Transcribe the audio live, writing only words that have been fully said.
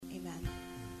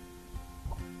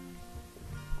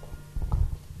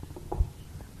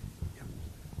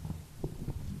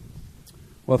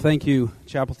Well, thank you,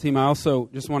 chapel team. I also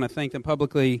just want to thank them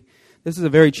publicly. This is a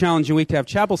very challenging week to have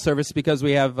chapel service because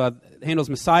we have Handel's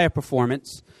Messiah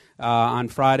performance on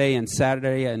Friday and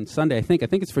Saturday and Sunday. I think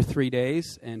it's for 3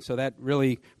 days, and so that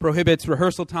really prohibits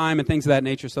rehearsal time and things of that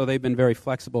nature, so they've been very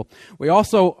flexible. We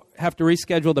also have to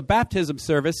reschedule the baptism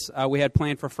service we had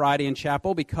planned for Friday in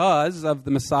chapel because of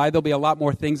the Messiah. There'll be a lot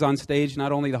more things on stage,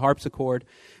 not only the harpsichord,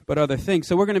 but other things.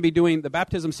 So we're going to be doing, the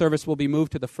baptism service will be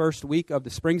moved to the first week of the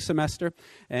spring semester,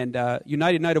 and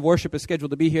United Night of Worship is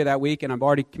scheduled to be here that week, and I've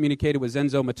already communicated with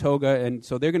Zenzo Matoga, and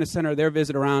so they're going to center their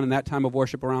visit around in that time of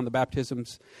worship around the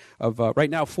baptisms of, right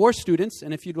now, 4 students,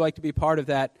 and if you'd like to be part of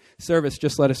that service,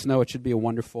 just let us know. It should be a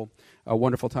wonderful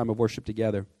time of worship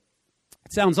together.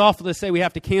 It sounds awful to say we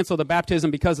have to cancel the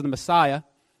baptism because of the Messiah.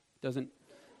 It's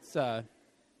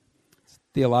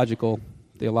theological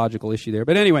issue there.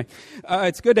 But anyway,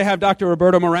 it's good to have Dr.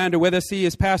 Roberto Miranda with us. He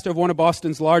is pastor of one of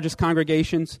Boston's largest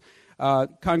congregations,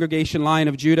 Congregation Lion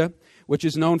of Judah, which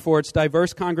is known for its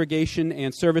diverse congregation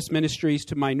and service ministries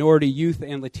to minority youth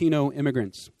and Latino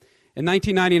immigrants. In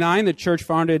 1999, the church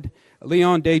founded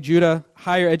Leon de Judah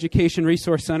Higher Education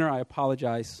Resource Center. I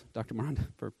apologize, Dr. Miranda,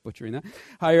 for butchering that.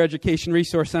 Higher Education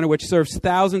Resource Center, which serves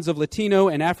thousands of Latino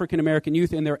and African-American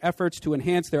youth in their efforts to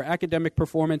enhance their academic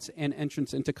performance and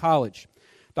entrance into college.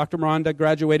 Dr. Miranda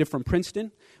graduated from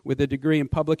Princeton with a degree in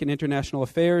Public and International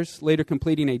Affairs, later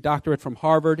completing a doctorate from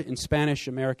Harvard in Spanish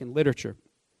American Literature.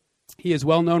 He is a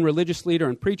well-known religious leader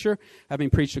and preacher, having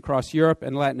preached across Europe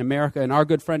and Latin America. And our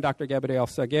good friend, Dr. Gabriel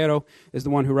Salguero, is the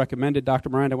one who recommended Dr.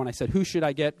 Miranda when I said, who should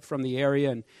I get from the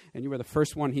area? And you were the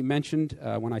first one he mentioned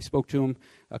when I spoke to him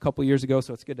a couple years ago,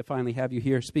 so it's good to finally have you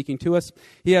here speaking to us.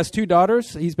 He has 2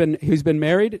 daughters. He's been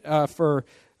married for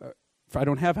I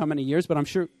don't have how many years, but I'm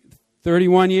sure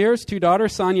 31 years, 2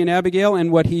 daughters, Sonia and Abigail. And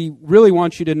what he really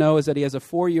wants you to know is that he has a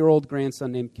 4-year-old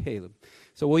grandson named Caleb.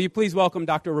 So will you please welcome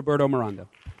Dr. Roberto Miranda.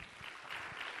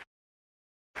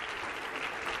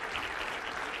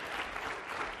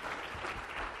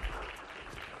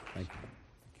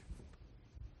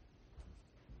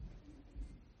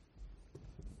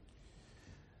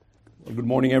 Well, good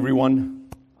morning, everyone.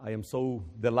 I am so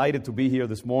delighted to be here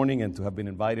this morning and to have been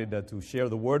invited to share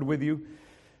the word with you.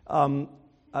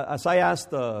 As I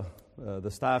asked the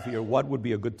staff here what would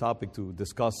be a good topic to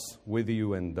discuss with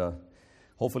you and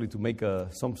hopefully to make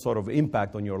some sort of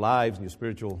impact on your lives and your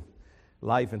spiritual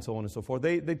life and so on and so forth,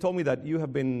 they told me that you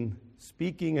have been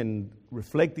speaking and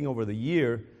reflecting over the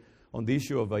year on the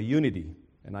issue of unity.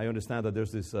 And I understand that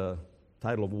there's this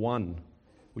title of One,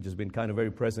 which has been kind of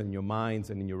very present in your minds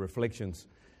and in your reflections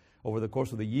over the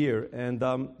course of the year. And,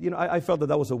 I felt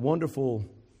that was a wonderful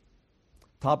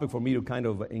topic for me to kind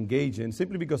of engage in,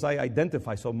 simply because I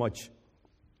identify so much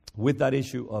with that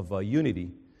issue of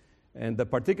unity, and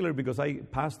particularly because I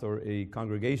pastor a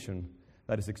congregation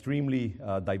that is extremely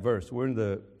diverse. We're in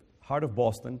the heart of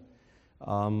Boston.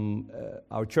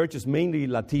 Our church is mainly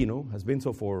Latino, has been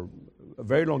so for a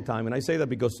very long time, and I say that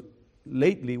because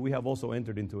lately we have also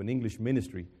entered into an English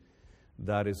ministry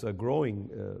that is growing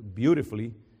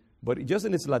beautifully, but just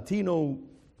in its Latino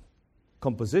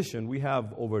composition, we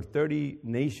have over 30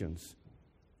 nations.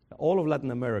 All of Latin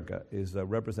America is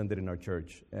represented in our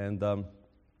church, and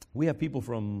we have people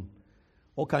from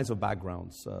all kinds of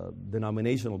backgrounds,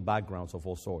 denominational backgrounds of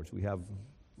all sorts. We have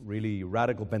really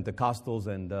radical Pentecostals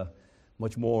and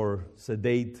much more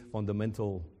sedate,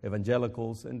 fundamental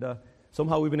evangelicals, and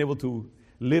somehow we've been able to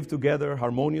live together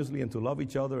harmoniously and to love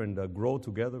each other and grow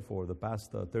together for the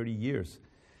past 30 years.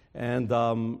 And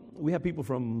we have people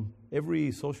from every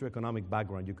socioeconomic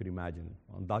background you could imagine,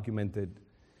 undocumented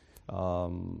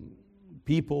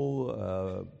people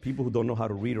who don't know how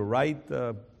to read or write,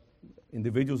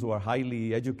 individuals who are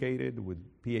highly educated with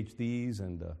PhDs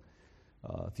and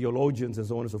theologians and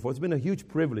so on and so forth. It's been a huge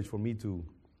privilege for me to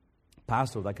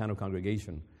pastor that kind of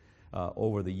congregation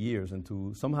over the years and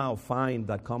to somehow find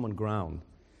that common ground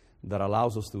that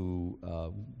allows us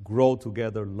to grow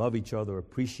together, love each other,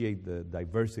 appreciate the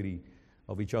diversity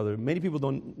of each other. Many people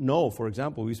don't know, for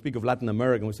example, we speak of Latin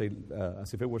America, and we say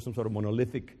as if it were some sort of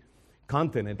monolithic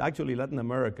continent. Actually, Latin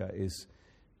America is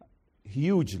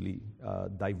hugely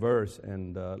diverse,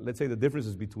 and let's say the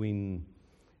differences between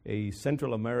a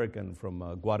Central American from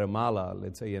Guatemala,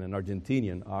 let's say, and an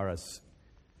Argentinian are as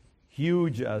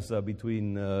huge as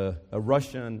between a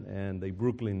Russian and a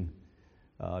Brooklyn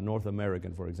North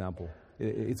American, for example.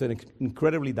 It's an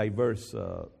incredibly diverse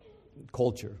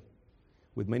culture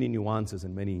with many nuances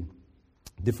and many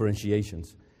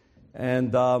differentiations.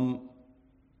 And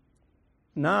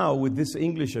now with this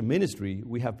English ministry,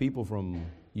 we have people from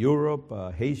Europe,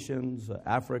 Haitians,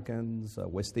 Africans,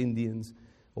 West Indians,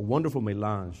 a wonderful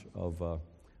melange of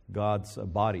God's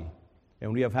body.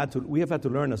 And we have had to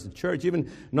learn as a church,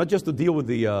 even not just to deal with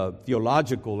the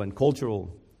theological and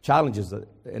cultural challenges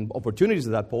and opportunities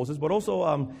that poses, but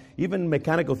also even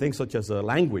mechanical things such as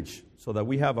language, so that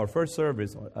we have our first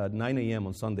service at 9 a.m.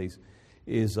 on Sundays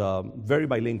is very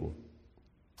bilingual.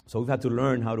 So we've had to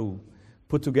learn how to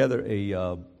put together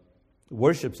a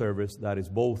worship service that is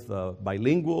both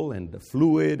bilingual and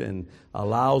fluid and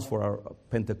allows for our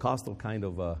Pentecostal kind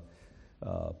of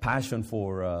passion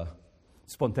for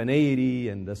spontaneity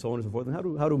and so on and so forth,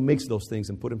 and how to mix those things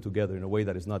and put them together in a way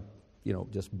that is not,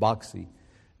 just boxy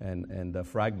and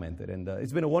fragmented. And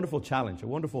it's been a wonderful challenge, a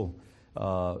wonderful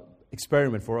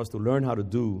experiment for us to learn how to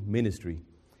do ministry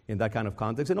in that kind of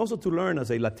context, and also to learn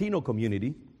as a Latino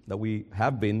community that we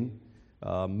have been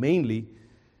mainly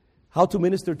how to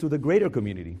minister to the greater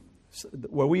community.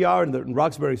 Where we are in the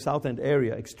Roxbury South End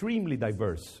area, extremely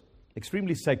diverse,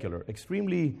 extremely secular,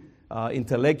 extremely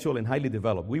intellectual and highly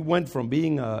developed. We went from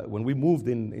being, when we moved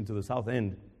into the South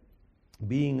End,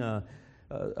 being a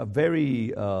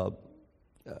very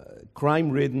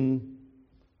crime-ridden,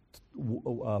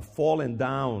 fallen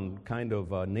down kind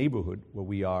of neighborhood where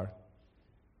we are,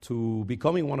 to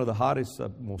becoming one of the hottest,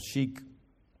 most chic,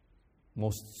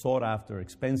 most sought-after,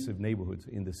 expensive neighborhoods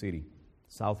in the city,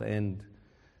 South End,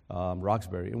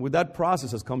 Roxbury. And with that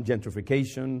process has come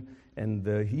gentrification and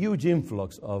the huge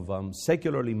influx of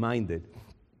secularly minded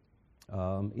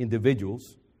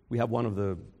individuals. We have one of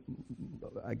the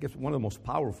most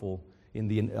powerful in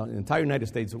the entire United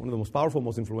States, one of the most powerful,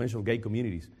 most influential gay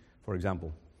communities, for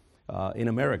example, in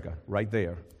America, right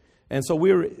there. And so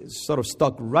we're sort of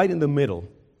stuck right in the middle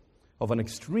of an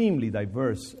extremely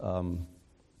diverse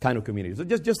kind of community. So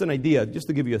just an idea, just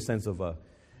to give you a sense of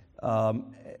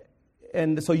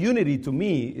and so unity to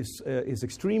me is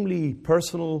extremely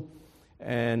personal,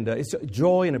 and it's a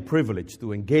joy and a privilege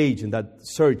to engage in that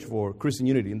search for Christian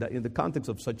unity in the context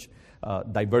of such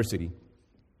diversity.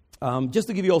 Just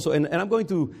to give you also, and I'm going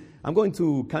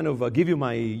to kind of give you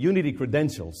my unity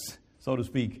credentials, so to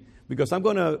speak, because I'm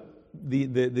going to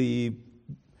the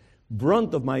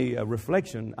brunt of my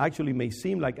reflection actually may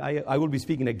seem like I will be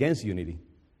speaking against unity.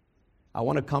 I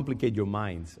want to complicate your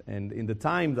minds, and in the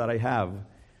time that I have,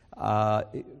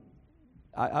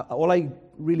 all I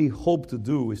really hope to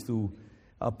do is to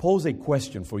pose a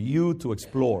question for you to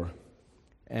explore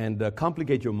and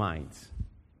complicate your minds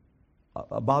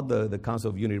about the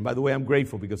concept of unity. And by the way, I'm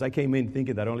grateful because I came in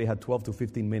thinking that I only had 12 to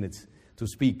 15 minutes to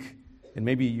speak. And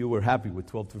maybe you were happy with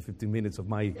 12 to 15 minutes of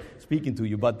my speaking to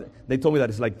you, but they told me that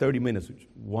it's like 30 minutes, which is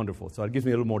wonderful. So it gives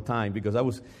me a little more time because I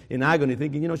was in agony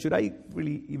thinking, should I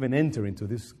really even enter into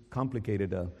this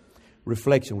complicated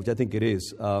reflection, which I think it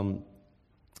is,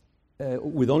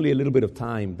 with only a little bit of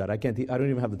time that I don't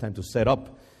even have the time to set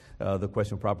up the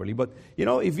question properly. But,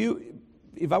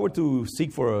 if I were to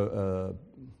seek for a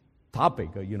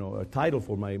topic, a title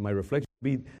for my reflection, it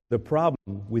would be the problem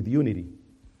with unity.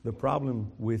 The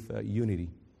problem with unity.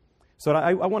 So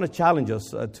I want to challenge us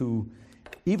to,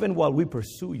 even while we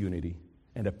pursue unity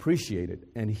and appreciate it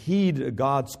and heed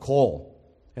God's call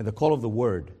and the call of the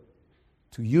Word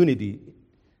to unity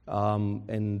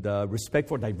and respect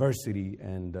for diversity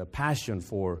and passion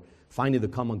for finding the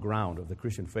common ground of the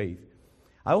Christian faith,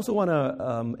 I also want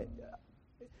to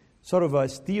sort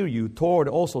of steer you toward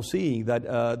also seeing that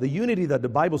the unity that the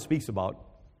Bible speaks about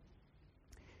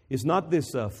is not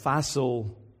this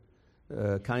facile,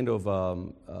 kind of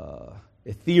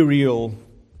ethereal,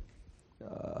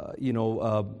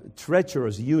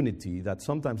 treacherous unity that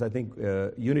sometimes I think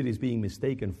unity is being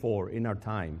mistaken for in our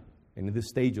time and in this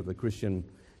stage of the Christian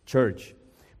church.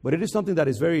 But it is something that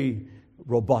is very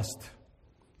robust.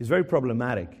 It's very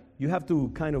problematic. You have to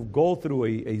kind of go through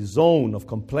a zone of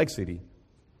complexity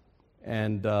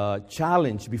and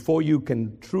challenge before you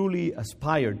can truly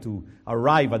aspire to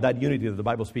arrive at that unity that the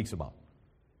Bible speaks about.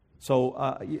 So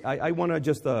I want to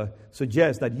just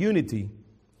suggest that unity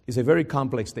is a very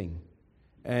complex thing,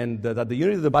 and that the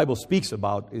unity the Bible speaks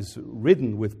about is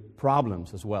ridden with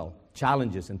problems as well,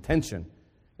 challenges and tension,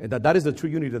 and that is the true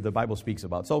unity that the Bible speaks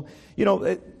about. So,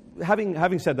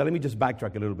 having said that, let me just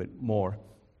backtrack a little bit more.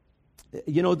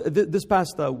 This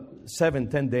past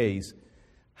 7-10 days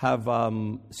have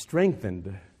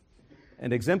strengthened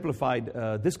and exemplified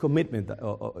this commitment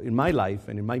in my life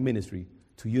and in my ministry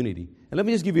to unity. And let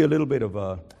me just give you a little bit of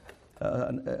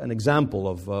an example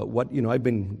of what I've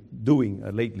been doing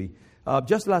lately.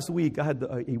 Just last week, I had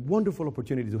a wonderful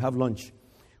opportunity to have lunch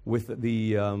with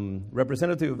the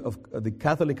representative of the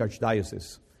Catholic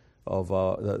Archdiocese of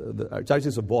the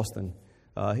Archdiocese of Boston,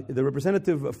 the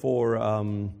representative for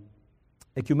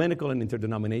ecumenical and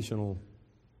interdenominational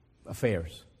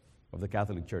affairs of the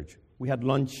Catholic Church. We had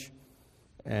lunch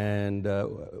and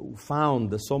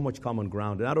found so much common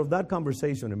ground. And out of that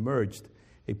conversation emerged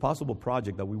a possible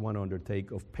project that we want to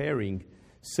undertake of pairing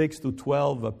 6 to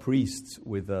 12 priests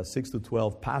with 6 to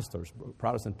 12 pastors,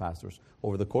 Protestant pastors,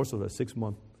 over the course of a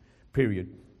 6-month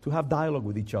period to have dialogue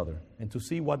with each other and to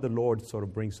see what the Lord sort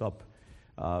of brings up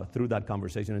through that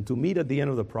conversation, and to meet at the end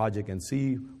of the project and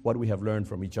see what we have learned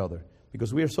from each other.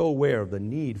 Because we are so aware of the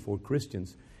need for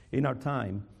Christians in our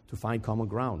time to find common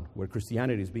ground, where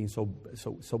Christianity is being so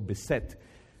beset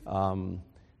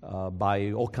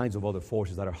by all kinds of other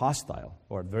forces that are hostile,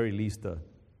 or at very least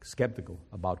skeptical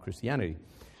about Christianity.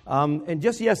 And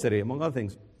just yesterday, among other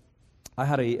things, I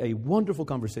had a wonderful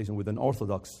conversation with an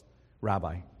Orthodox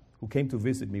rabbi who came to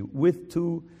visit me with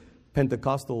 2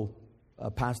 Pentecostal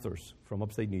pastors from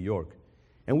upstate New York.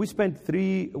 And we spent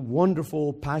 3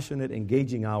 wonderful, passionate,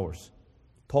 engaging hours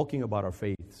talking about our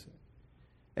faiths.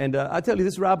 And I tell you,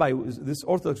 this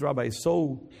Orthodox rabbi is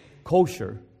so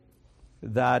kosher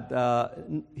that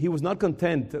he was not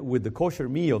content with the kosher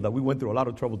meal that we went through a lot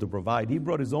of trouble to provide. He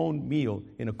brought his own meal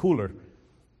in a cooler.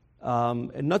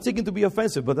 And not seeking to be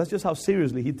offensive, but that's just how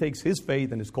seriously he takes his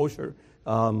faith and his kosher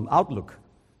outlook.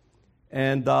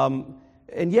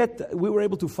 And yet we were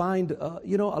able to find, a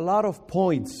lot of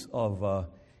points of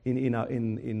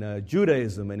in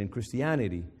Judaism and in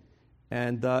Christianity.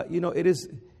 And,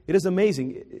 it is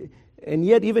amazing. And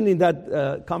yet, even in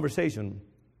that conversation,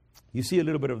 you see a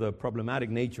little bit of the problematic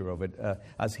nature of it,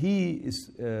 as he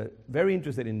is very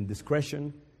interested in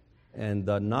discretion and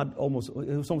it was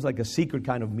almost like a secret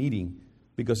kind of meeting,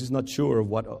 because he's not sure of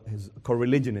what his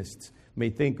co-religionists may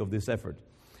think of this effort.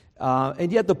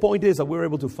 And yet the point is that we're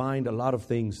able to find a lot of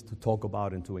things to talk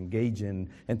about and to engage in,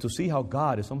 and to see how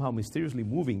God is somehow mysteriously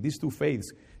moving these 2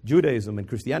 faiths, Judaism and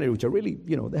Christianity, which are really,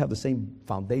 they have the same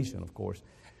foundation, of course,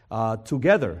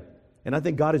 together. And I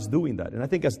think God is doing that. And I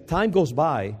think as time goes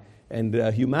by and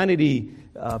humanity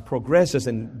progresses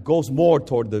and goes more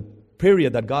toward the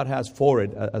period that God has for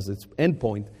it as its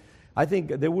endpoint, I think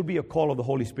there will be a call of the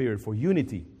Holy Spirit for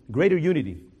unity, greater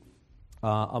unity,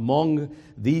 among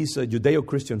these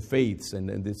Judeo-Christian faiths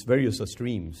and its various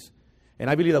streams. And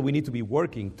I believe that we need to be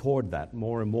working toward that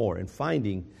more and more and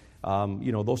finding,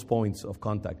 those points of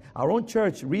contact. Our own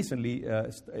church recently,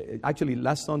 actually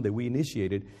last Sunday, we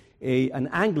initiated an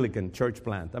Anglican church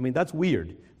plant. I mean, that's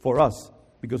weird for us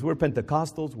because we're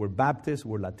Pentecostals, we're Baptists,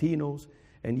 we're Latinos,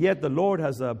 and yet the Lord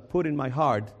has put in my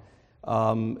heart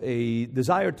a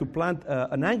desire to plant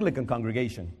an Anglican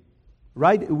congregation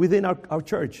right within our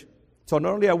church. So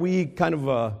not only are we kind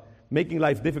of making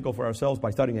life difficult for ourselves by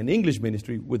starting an English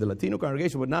ministry with the Latino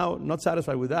congregation, but now, not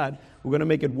satisfied with that, we're going to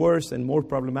make it worse and more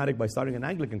problematic by starting an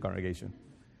Anglican congregation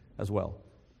as well.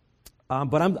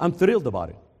 But I'm thrilled about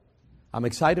it. I'm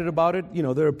excited about it.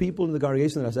 There are people in the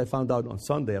congregation, as I found out on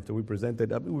Sunday after we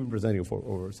presented, we've been presenting for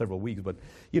over several weeks, but,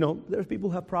 there's people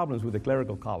who have problems with the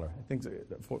clerical collar. I think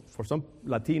for some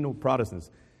Latino Protestants,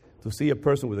 to see a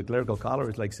person with a clerical collar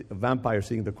is like a vampire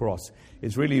seeing the cross.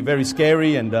 It's really very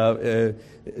scary and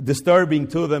disturbing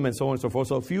to them and so on and so forth.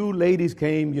 So a few ladies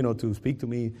came, to speak to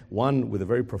me, one with a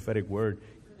very prophetic word.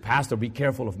 Pastor, be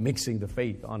careful of mixing the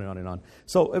faith, on and on and on.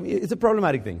 So it's a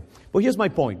problematic thing. But here's my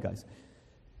point, guys.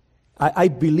 I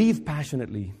believe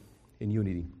passionately in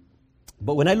unity.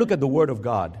 But when I look at the Word of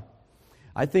God,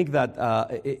 I think that,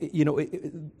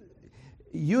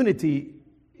 unity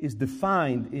is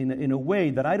defined in a way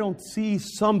that I don't see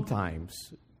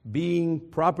sometimes being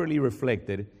properly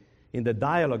reflected in the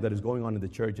dialogue that is going on in the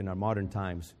church in our modern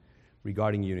times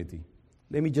regarding unity.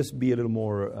 Let me just be a little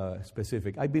more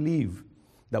specific. I believe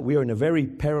that we are in a very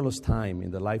perilous time in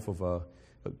the life of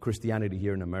Christianity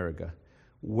here in America,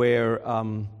 where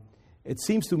it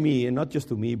seems to me, and not just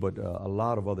to me, but a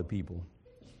lot of other people,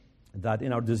 that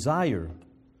in our desire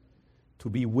to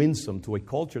be winsome to a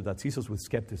culture that sees us with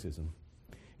skepticism,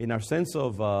 in our sense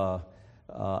of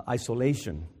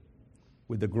isolation,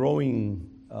 with the growing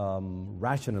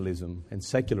rationalism and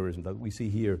secularism that we see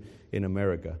here in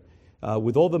America,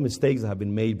 with all the mistakes that have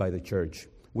been made by the church,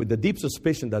 with the deep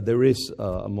suspicion that there is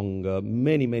among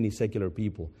many, many secular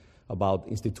people about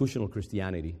institutional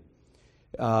Christianity,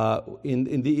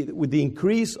 with the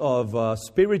increase of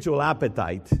spiritual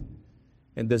appetite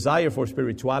and desire for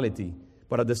spirituality,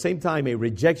 but at the same time a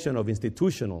rejection of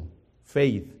institutional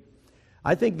faith,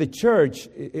 I think the church,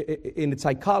 in its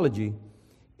psychology,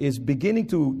 is beginning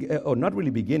to, or not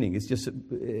really beginning, it's just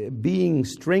being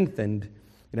strengthened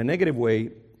in a negative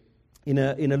way, in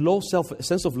a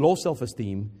sense of low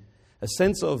self-esteem, a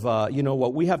sense of,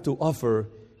 what we have to offer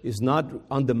is not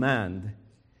on demand,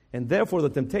 and therefore the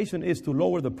temptation is to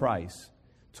lower the price,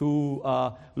 to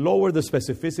lower the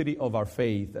specificity of our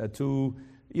faith, to,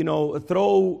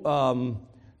 throw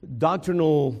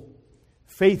doctrinal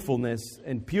faithfulness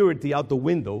and purity out the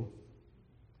window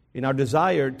in our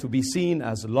desire to be seen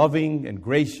as loving and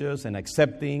gracious and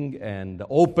accepting and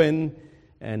open,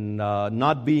 and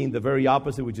not being the very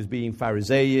opposite, which is being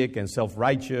Pharisaic and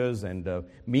self-righteous and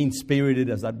mean-spirited,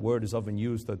 as that word is often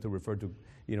used to refer to,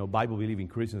 Bible-believing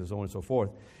Christians and so on and so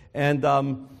forth. And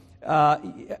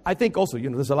I think also,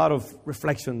 there's a lot of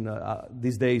reflection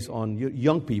these days on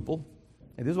young people.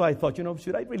 And this is why I thought,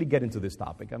 should I really get into this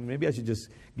topic? I mean, maybe I should just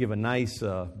give a nice,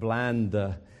 bland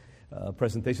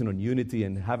presentation on unity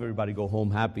and have everybody go home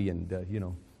happy and,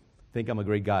 think I'm a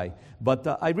great guy. But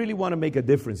I really want to make a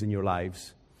difference in your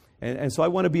lives. And so I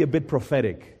want to be a bit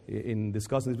prophetic in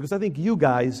discussing this, because I think you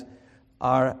guys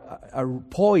are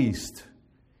poised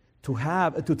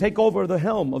to take over the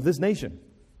helm of this nation.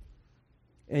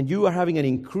 And you are having an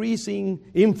increasing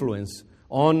influence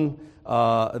on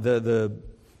the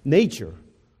nature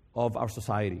of our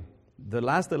society. The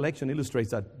last election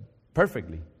illustrates that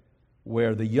perfectly,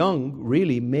 where the young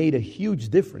really made a huge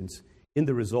difference in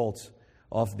the results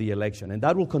of the election. And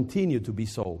that will continue to be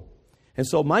so. And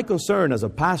so my concern as a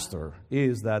pastor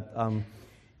is that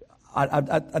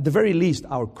at the very least,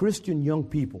 our Christian young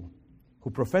people who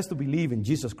profess to believe in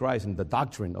Jesus Christ and the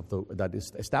doctrine that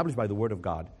is established by the Word of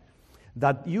God,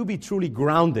 that you be truly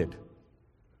grounded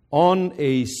on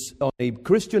a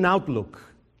Christian outlook,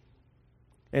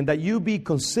 and that you be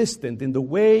consistent in the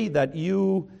way that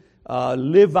you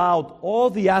live out all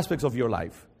the aspects of your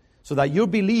life, so that your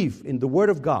belief in the Word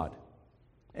of God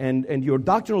and your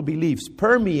doctrinal beliefs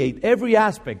permeate every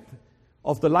aspect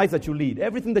of the life that you lead,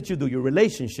 everything that you do, your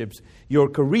relationships, your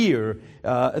career,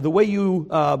 the way you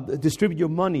distribute your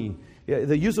money,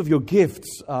 the use of your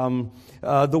gifts,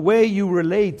 the way you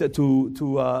relate to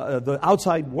the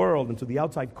outside world and to the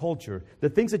outside culture, the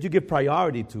things that you give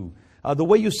priority to, the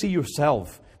way you see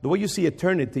yourself, the way you see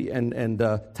eternity and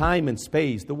time and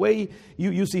space, the way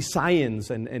you see science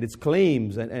and its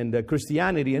claims and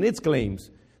Christianity and its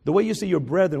claims, the way you see your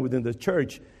brethren within the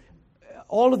church.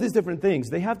 All of these different things,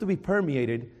 they have to be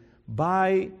permeated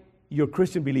by your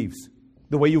Christian beliefs.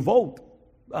 The way you vote,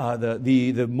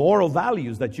 the moral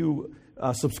values that you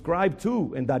subscribe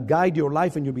to and that guide your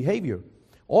life and your behavior.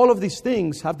 All of these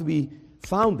things have to be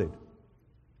founded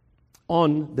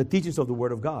on the teachings of the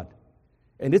Word of God.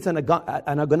 And it's an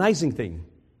agonizing thing.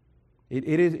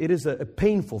 It is a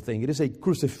painful thing. It is a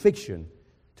crucifixion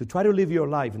to try to live your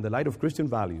life in the light of Christian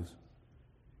values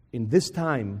in this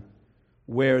time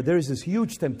where there is this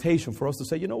huge temptation for us to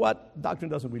say, you know what, doctrine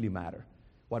doesn't really matter.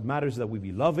 What matters is that we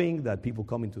be loving, that people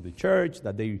come into the church,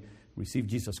 that they receive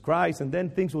Jesus Christ, and then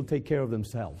things will take care of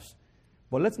themselves.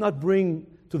 But let's not bring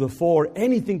to the fore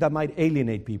anything that might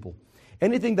alienate people,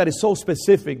 anything that is so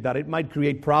specific that it might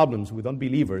create problems with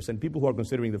unbelievers and people who are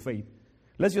considering the faith.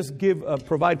 Let's just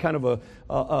provide kind of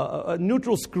a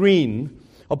neutral screen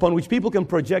upon which people can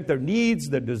project their needs,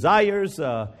 their desires,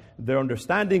 their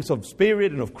understandings of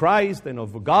Spirit and of Christ and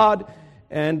of God.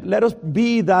 And let us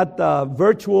be that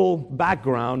virtual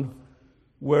background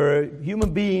where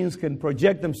human beings can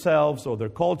project themselves or their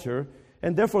culture,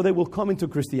 and therefore they will come into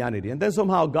Christianity. And then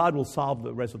somehow God will solve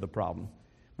the rest of the problem.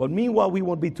 But meanwhile, we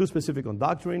won't be too specific on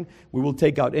doctrine. We will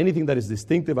take out anything that is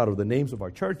distinctive out of the names of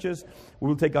our churches. We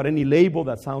will take out any label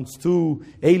that sounds too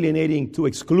alienating, too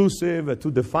exclusive,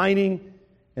 too defining.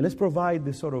 And let's provide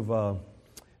this sort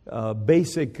of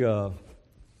basic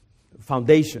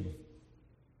foundation.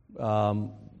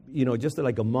 Just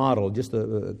like a model, just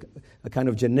a kind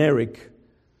of generic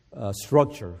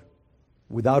structure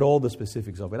without all the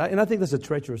specifics of it. And I think that's a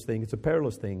treacherous thing. It's a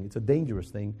perilous thing. It's a dangerous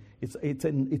thing. It's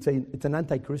an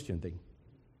anti-Christian thing.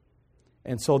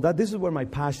 And so this is where my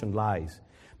passion lies.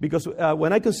 Because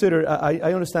when I consider,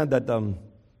 I understand that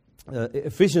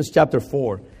Ephesians chapter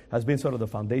 4 has been sort of the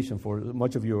foundation for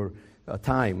much of your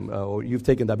time, or you've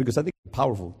taken that, because I think it's a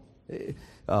powerful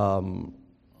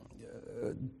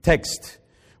text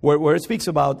where it speaks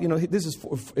about, this is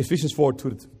Ephesians 4,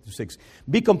 2-6.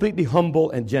 Be completely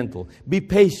humble and gentle. Be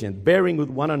patient, bearing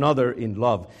with one another in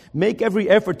love. Make every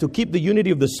effort to keep the unity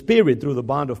of the Spirit through the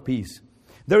bond of peace.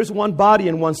 There is one body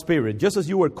and one Spirit, just as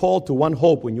you were called to one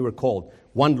hope when you were called.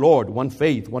 One Lord, one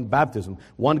faith, one baptism,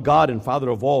 one God and Father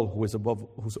of all, who's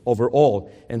over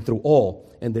all and through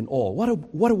all and in all. What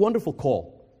a wonderful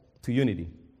call to unity.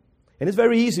 And it's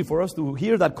very easy for us to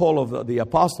hear that call of the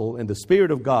apostle and the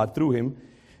Spirit of God through him,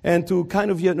 and to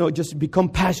kind of, just become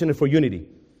passionate for unity.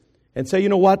 And say, you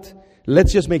know what?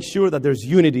 Let's just make sure that there's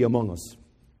unity among us.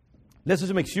 Let's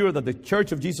just make sure that the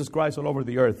Church of Jesus Christ all over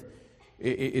the earth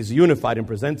is unified and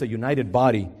presents a united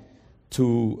body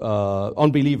to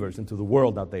unbelievers and to the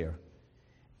world out there.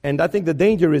 And I think the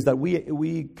danger is that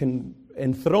we can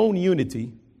enthrone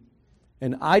unity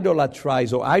and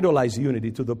idolize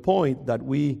unity to the point that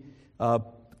we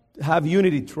have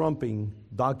unity trumping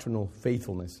doctrinal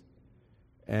faithfulness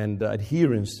and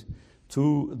adherence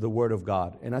to the Word of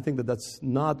God. And I think that that's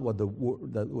not what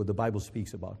the Bible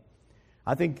speaks about.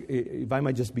 I think, if I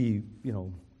might just be,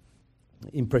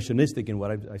 impressionistic in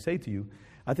what I say to you,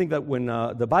 I think that when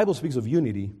the Bible speaks of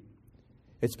unity,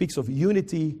 it speaks of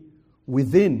unity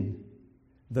within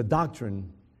the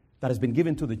doctrine that has been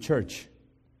given to the church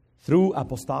through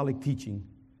apostolic teaching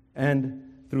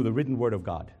and through the written Word of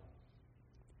God.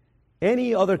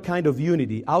 Any other kind of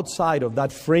unity outside of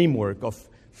that framework of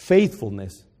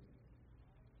faithfulness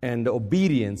and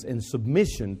obedience and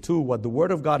submission to what the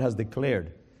Word of God has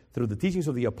declared through the teachings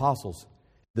of the apostles,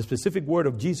 the specific word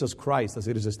of Jesus Christ as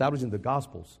it is established in the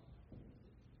Gospels,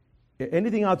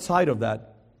 anything outside of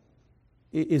that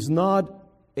is not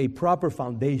a proper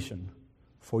foundation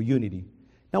for unity.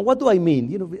 Now, what do I mean?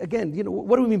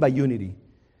 What do we mean by unity?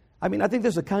 I mean, I think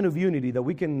there's a kind of unity that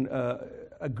we can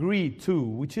agree to,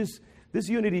 which is this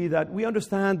unity that we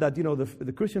understand that,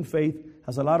 the Christian faith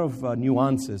has a lot of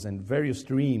nuances and various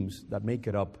streams that make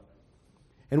it up.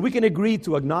 And we can agree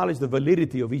to acknowledge the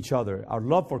validity of each other, our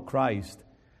love for Christ,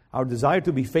 our desire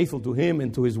to be faithful to Him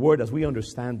and to His Word as we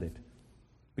understand it.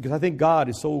 Because I think God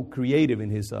is so creative in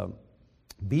His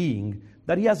being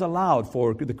that He has allowed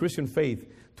for the Christian faith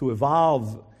to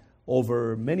evolve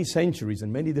over many centuries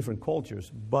and many different cultures.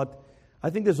 But I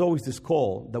think there's always this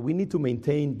call that we need to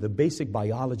maintain the basic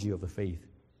biology of the faith,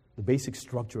 the basic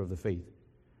structure of the faith.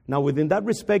 Now, within that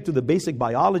respect to the basic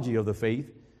biology of the faith,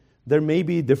 there may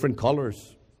be different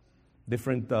colors,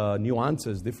 different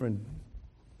nuances, different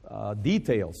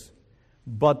details.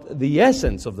 But the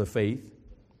essence of the faith,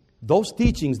 those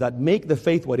teachings that make the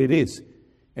faith what it is,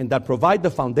 and that provide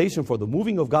the foundation for the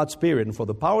moving of God's Spirit and for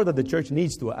the power that the church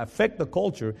needs to affect the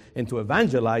culture and to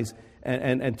evangelize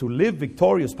and to live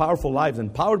victorious, powerful lives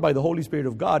empowered by the Holy Spirit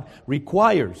of God,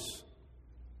 requires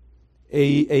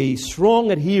a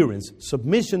strong adherence,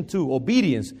 submission to,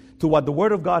 obedience to what the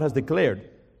Word of God has declared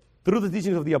through the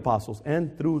teachings of the apostles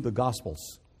and through the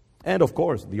Gospels. And, of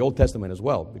course, the Old Testament as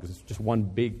well, because it's just one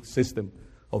big system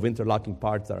of interlocking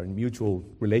parts that are in mutual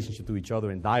relationship to each other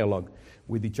and dialogue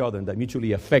with each other and that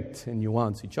mutually affect and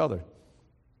nuance each other.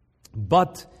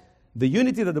 But the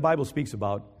unity that the Bible speaks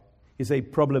about is a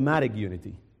problematic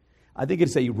unity. I think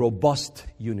it's a robust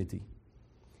unity.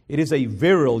 It is a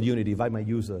virile unity, if I might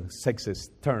use a sexist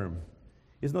term.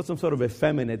 It's not some sort of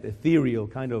effeminate, ethereal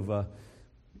kind of,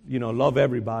 love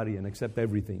everybody and accept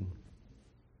everything.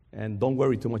 And don't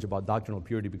worry too much about doctrinal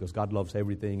purity because God loves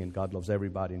everything and God loves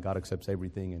everybody and God accepts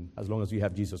everything. And as long as you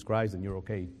have Jesus Christ, then you're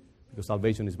okay because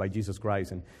salvation is by Jesus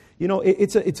Christ. And,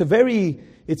 it's a very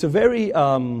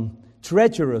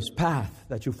treacherous path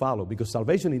that you follow because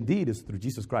salvation indeed is through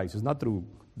Jesus Christ. It's not through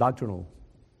doctrinal,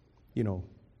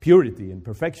 purity and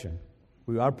perfection.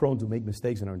 We are prone to make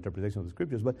mistakes in our interpretation of the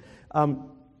Scriptures. But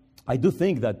I do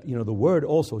think that, the Word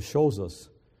also shows us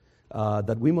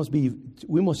that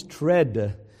we must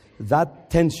tread that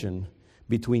tension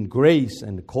between grace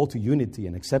and the call to unity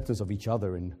and acceptance of each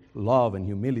other and love and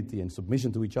humility and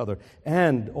submission to each other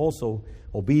and also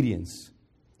obedience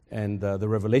and the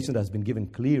revelation that has been given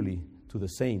clearly to the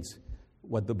saints,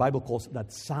 what the Bible calls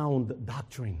that sound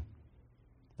doctrine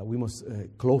that we must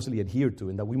closely adhere to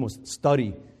and that we must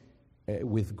study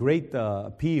with great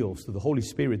appeals to the Holy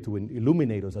Spirit to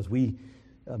illuminate us as we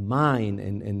mine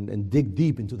and dig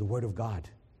deep into the Word of God.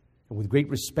 And with great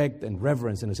respect and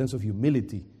reverence and a sense of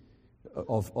humility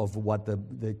of what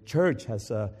the church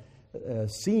has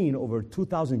seen over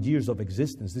 2,000 years of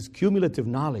existence, this cumulative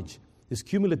knowledge, this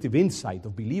cumulative insight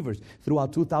of believers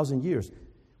throughout 2,000 years.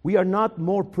 We are not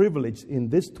more privileged in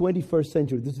this 21st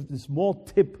century, this small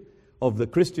tip of the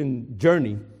Christian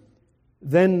journey,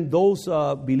 than those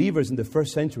believers in the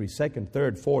first century, second,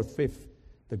 third, fourth, fifth,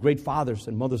 the great fathers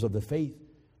and mothers of the faith,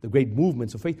 the great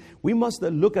movements of faith. We must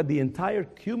look at the entire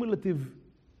cumulative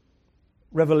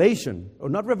revelation, or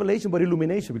not revelation, but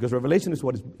illumination, because revelation is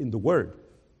what is in the Word,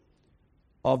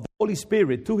 of the Holy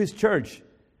Spirit to His church.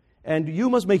 And you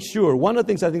must make sure, one of the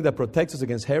things I think that protects us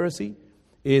against heresy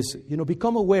is,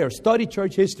 become aware, study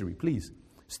church history, please.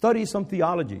 Study some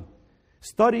theology.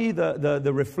 Study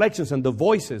the reflections and the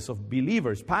voices of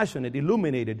believers, passionate,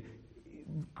 illuminated,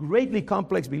 greatly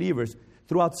complex believers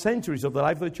throughout centuries of the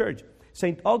life of the church.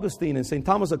 St. Augustine and St.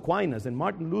 Thomas Aquinas and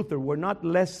Martin Luther were not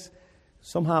less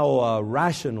somehow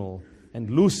rational and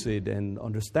lucid and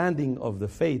understanding of the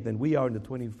faith than we are in the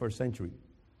 21st century.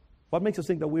 What makes us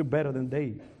think that we're better than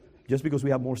they? Just because we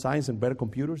have more science and better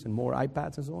computers and more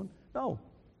iPads and so on? No.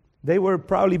 They were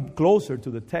probably closer to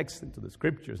the text and to the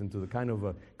Scriptures and to the kind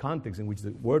of context in which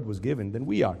the Word was given than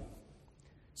we are.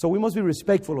 So we must be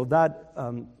respectful of that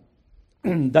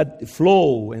that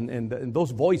flow and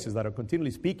those voices that are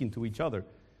continually speaking to each other.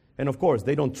 And of course,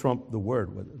 they don't trump the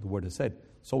Word, what the Word has said.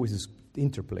 It's always this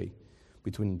interplay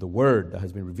between the Word that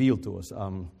has been revealed to us,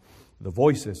 the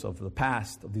voices of the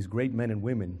past, of these great men and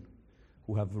women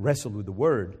who have wrestled with the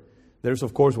Word. There's,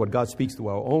 of course, what God speaks to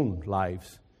our own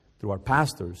lives, through our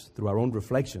pastors, through our own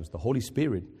reflections, the Holy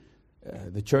Spirit,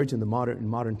 the church in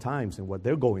modern times and what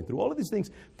they're going through. All of these things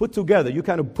put together, you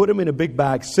kind of put them in a big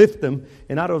bag, sift them,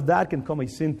 and out of that can come a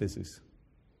synthesis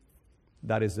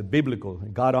that is biblical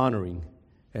and God-honoring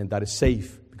and that is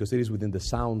safe because it is within the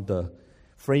sound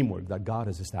framework that God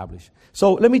has established.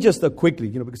 So let me just quickly,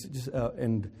 because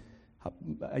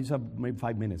I just have maybe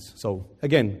 5 minutes. So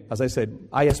again, as I said,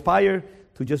 I aspire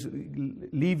to just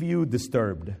leave you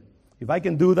disturbed. If I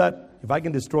can do that, if I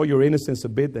can destroy your innocence a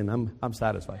bit, then I'm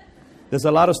satisfied. There's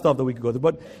a lot of stuff that we could go through.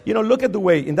 But, look at the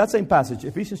way, in that same passage,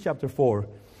 Ephesians chapter 4,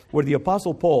 where the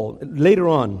Apostle Paul, later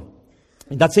on,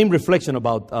 in that same reflection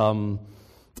about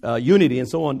unity and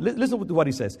so on, listen to what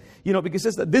he says. Because it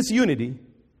says that this unity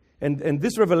and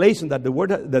this revelation that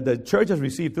that the church has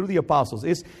received through the apostles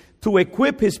is to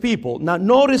equip his people. Now,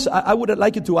 notice, I would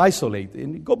like you to isolate,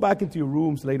 and go back into your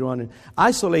rooms later on and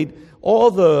isolate all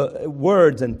the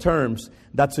words and terms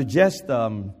that suggest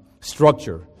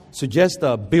structure, suggest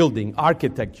building,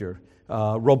 architecture,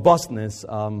 robustness,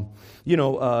 kind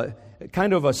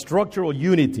of a structural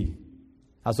unity,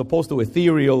 as opposed to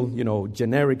ethereal,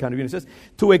 generic kind of unity. It says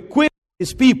to equip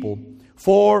his people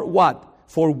for what?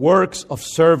 For works of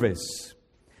service,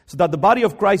 so that the body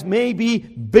of Christ may be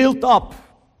built up,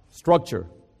 structure,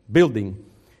 building,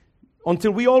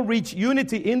 until we all reach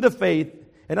unity in the faith.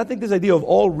 And I think this idea of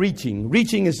all reaching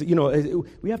is,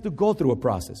 we have to go through a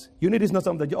process. Unity is not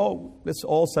something that, let's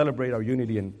all celebrate our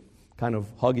unity and kind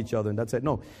of hug each other and that's it.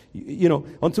 No,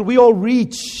 until we all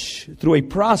reach through a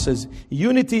process,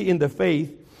 unity in the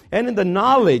faith and in the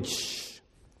knowledge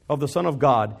of the Son of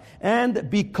God and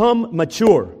become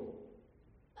mature.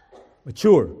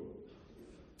 Mature.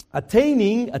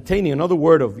 Attaining, another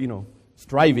word of,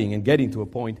 striving and getting to a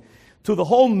point, to the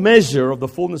whole measure of the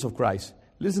fullness of Christ.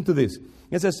 Listen to this.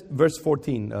 It says, verse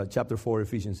 14, chapter 4,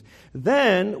 Ephesians.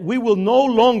 Then we will no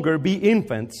longer be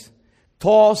infants,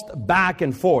 tossed back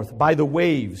and forth by the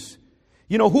waves.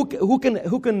 Who can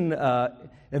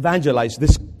evangelize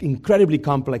this incredibly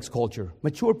complex culture?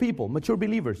 Mature people, mature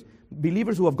believers.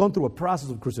 Believers who have gone through a process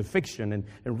of crucifixion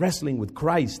and wrestling with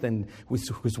Christ and with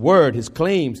His Word, His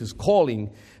claims, His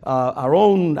calling, our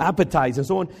own appetites and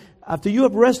so on. After you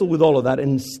have wrestled with all of that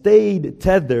and stayed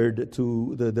tethered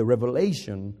to the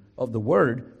revelation of the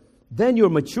Word, then you're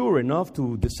mature enough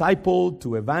to disciple,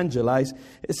 to evangelize.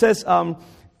 It says, so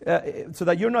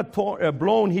that you're not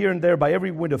blown here and there by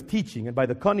every wind of teaching and by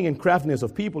the cunning and craftiness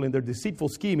of people in their deceitful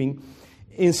scheming.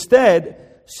 Instead,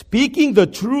 speaking the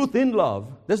truth in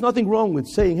love. There's nothing wrong with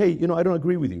saying, hey, I don't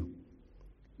agree with you,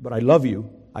 but I love you,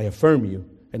 I affirm you,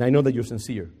 and I know that you're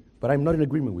sincere, but I'm not in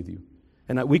agreement with you.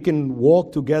 And we can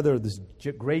walk together this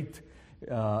great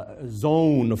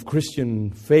zone of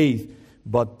Christian faith,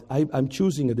 but I'm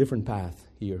choosing a different path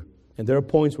here. And there are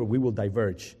points where we will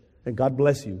diverge. And God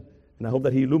bless you. And I hope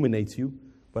that He illuminates you,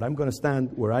 but I'm going to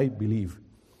stand where I believe.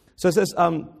 So it says,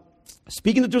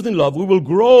 speaking the truth in love, we will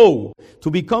grow to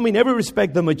become in every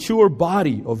respect the mature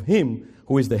body of Him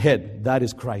who is the head, that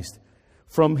is Christ.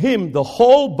 From Him, the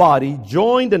whole body,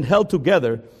 joined and held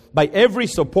together by every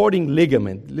supporting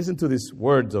ligament. Listen to these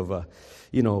words of,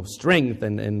 strength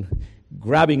and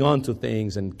grabbing onto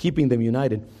things and keeping them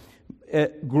united.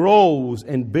 Grows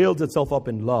and builds itself up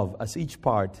in love as each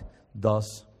part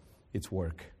does its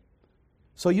work.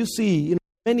 So you see, in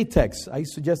many texts, I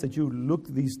suggest that you look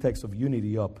these texts of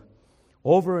unity up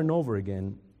over and over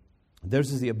again.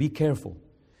 There's this, be careful.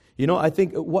 I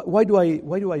think, why do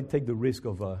I take the risk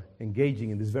of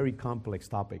engaging in this very complex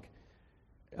topic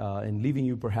and leaving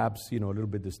you perhaps, a little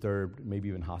bit disturbed, maybe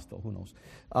even hostile, who knows?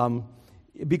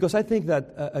 Because I think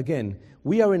that, again,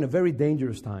 we are in a very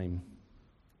dangerous time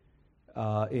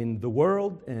in the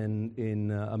world and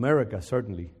in America,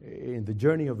 certainly, in the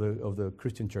journey of the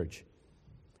Christian church.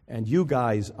 And you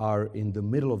guys are in the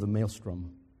middle of the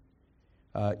maelstrom.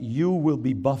 You will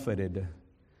be buffeted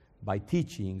by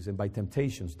teachings and by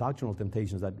temptations, doctrinal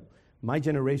temptations that my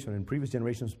generation and previous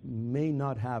generations may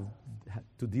not have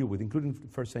to deal with, including the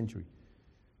first century.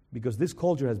 Because this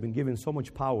culture has been given so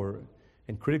much power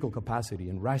and critical capacity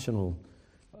and rational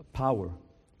power,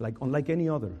 unlike any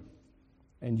other.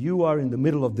 And you are in the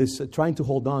middle of this, trying to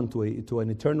hold on to an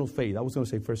eternal faith. I was going to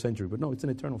say first century, but no, it's an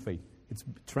eternal faith. It's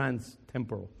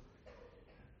trans-temporal.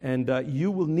 And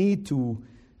you will need to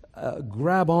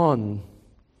grab on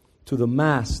to the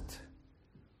mast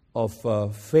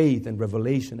of faith and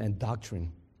revelation and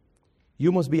doctrine.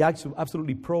 You must be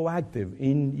absolutely proactive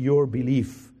in your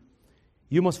belief.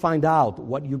 You must find out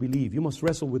what you believe. You must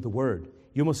wrestle with the Word.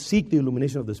 You must seek the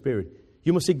illumination of the Spirit.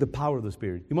 You must seek the power of the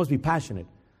Spirit. You must be passionate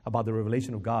about the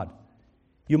revelation of God.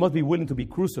 You must be willing to be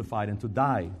crucified and to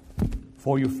die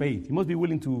for your faith. You must be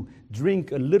willing to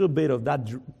drink a little bit of that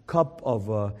cup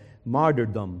of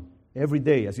martyrdom every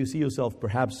day as you see yourself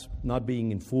perhaps not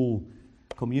being in full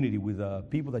community with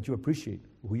people that you appreciate,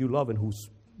 who you love, and whose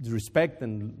respect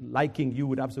and liking you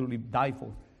would absolutely die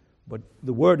for. But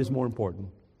the Word is more important.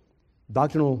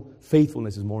 Doctrinal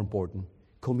faithfulness is more important.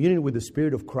 Communion with the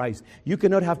Spirit of Christ. You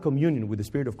cannot have communion with the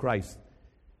Spirit of Christ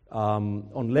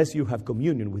unless you have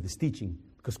communion with His teaching,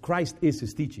 because Christ is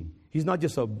His teaching. He's not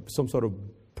just some sort of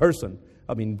person,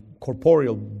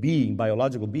 corporeal being,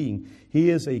 biological being. He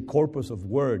is a corpus of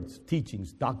words,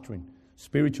 teachings, doctrine,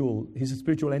 spiritual. He's a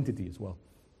spiritual entity as well.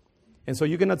 And so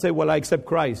you cannot say, well, I accept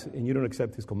Christ, and you don't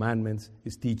accept His commandments,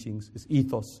 His teachings, His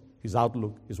ethos, His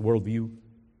outlook, His worldview,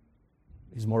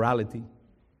 His morality.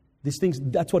 These things,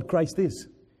 that's what Christ is.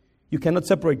 You cannot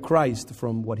separate Christ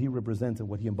from what He represents and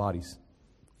what He embodies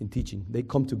in teaching. They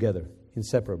come together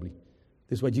inseparably.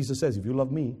 This is why Jesus says, if you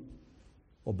love me,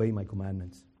 obey my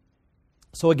commandments.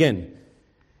 So again,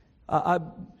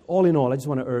 all in all, I just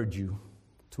want to urge you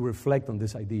to reflect on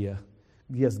this idea.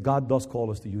 Yes, God does call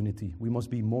us to unity. We must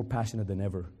be more passionate than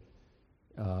ever.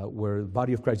 Where the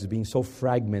body of Christ is being so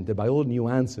fragmented by all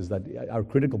nuances that our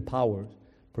critical powers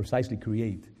precisely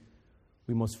create.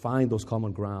 We must find those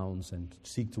common grounds and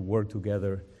seek to work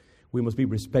together. We must be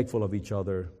respectful of each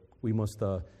other. We must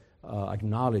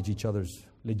acknowledge each other's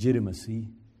legitimacy.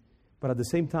 But at the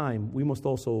same time, we must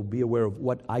also be aware of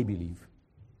what I believe,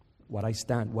 what I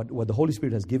stand, what the Holy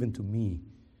Spirit has given to me,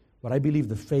 what I believe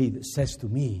the faith says to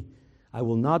me. I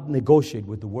will not negotiate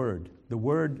with the Word. The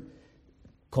Word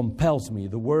compels me.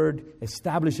 The Word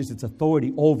establishes its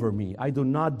authority over me. I do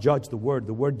not judge the Word.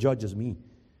 The Word judges me.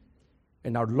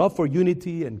 And our love for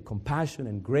unity and compassion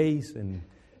and grace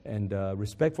and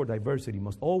respect for diversity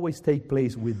must always take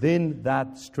place within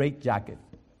that straitjacket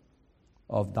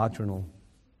of doctrinal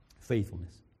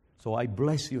faithfulness. So I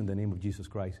bless you in the name of Jesus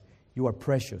Christ. You are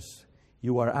precious.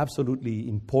 You are absolutely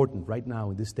important right now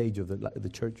in this stage of the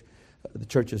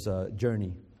church's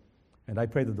journey. And I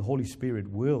pray that the Holy Spirit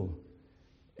will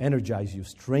energize you,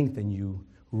 strengthen you,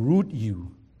 root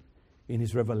you in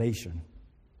His revelation.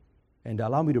 And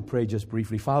allow me to pray just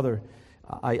briefly. Father,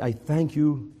 I thank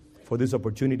you for this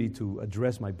opportunity to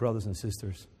address my brothers and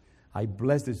sisters. I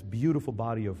bless this beautiful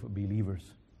body of believers.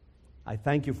 I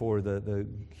thank you for the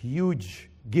huge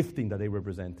gifting that they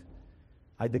represent.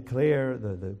 I declare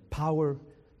the power,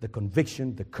 the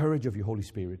conviction, the courage of your Holy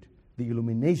Spirit, the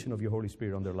illumination of your Holy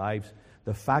Spirit on their lives,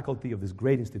 the faculty of this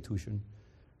great institution,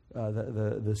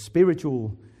 the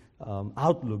spiritual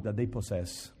outlook that they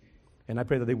possess. And I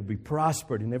pray that they will be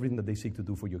prospered in everything that they seek to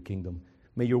do for your kingdom.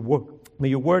 May your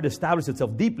word establish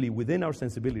itself deeply within our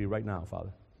sensibility right now, Father.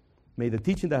 May the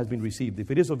teaching that has been received,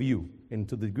 if it is of you, and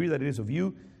to the degree that it is of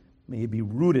you, may it be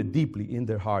rooted deeply in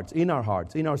their hearts, in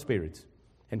our spirits,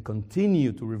 and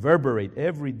continue to reverberate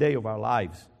every day of our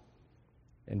lives.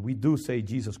 And we do say,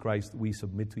 Jesus Christ, we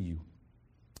submit to you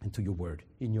and to your word.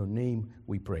 In your name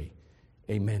we pray.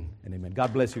 Amen and amen.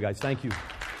 God bless you guys. Thank you.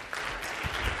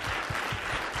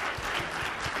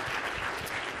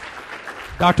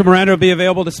 Dr. Miranda will be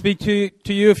available to speak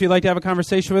to you if you'd like to have a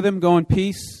conversation with him. Go in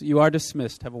peace. You are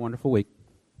dismissed. Have a wonderful week.